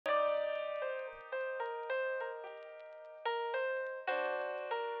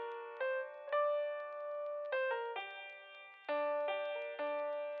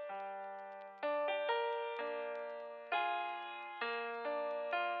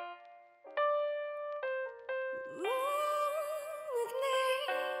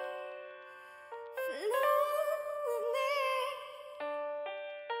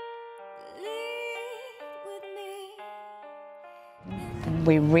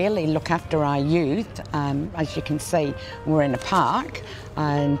we really look after our youth. As you can see, we're in a park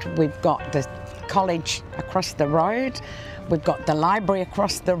and we've got the college across the road, we've got the library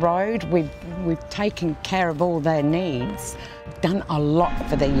across the road, we've taken care of all their needs, done a lot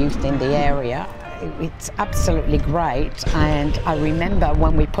for the youth in the area. It's absolutely great, and I remember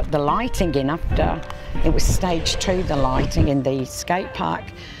when we put the lighting in after, it was stage 2, the lighting in the skate park,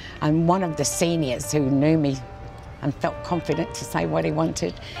 and one of the seniors who knew me and felt confident to say what he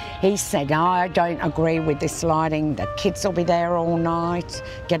wanted, he said, I don't agree with this lighting, the kids will be there all night,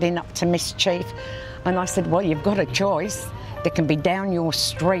 getting up to mischief. And I said, well, you've got a choice. They can be down your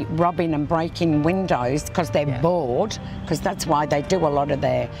street robbing and breaking windows because they're bored, because that's why they do a lot of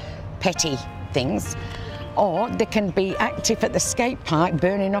their petty things, or they can be active at the skate park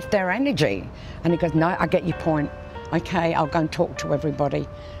burning off their energy. And he goes, no, I get your point. Okay, I'll go and talk to everybody.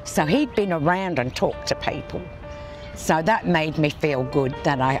 So he'd been around and talked to people. So that made me feel good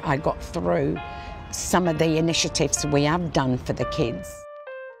that I got through some of the initiatives we have done for the kids.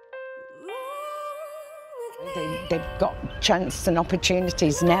 They've got chances and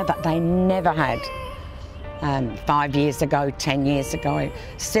opportunities now that they never had 5 years ago, 10 years ago,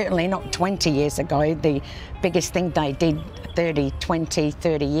 certainly not 20 years ago. The biggest thing they did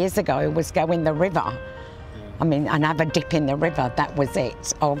 30 years ago was go in the river. I mean, and have a dip in the river, that was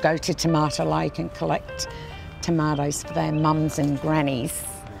it. Or go to Tomato Lake and collect tomatoes for their mums and grannies.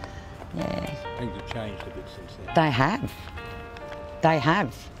 Yeah. Things have changed a bit since then. They have. They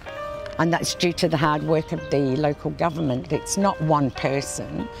have. And that's due to the hard work of the local government. It's not one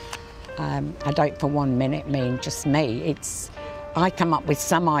person. I don't for 1 minute mean just me. I come up with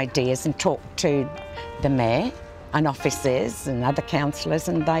some ideas and talk to the mayor and officers and other councillors,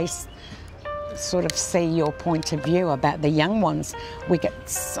 and they sort of see your point of view about the young ones. We get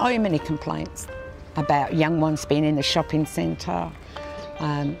so many complaints about young ones being in the shopping centre.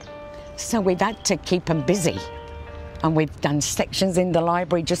 So we've had to keep them busy. And we've done sections in the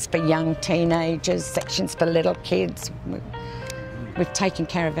library just for young teenagers, sections for little kids. We've taken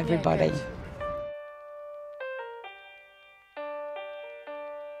care of everybody.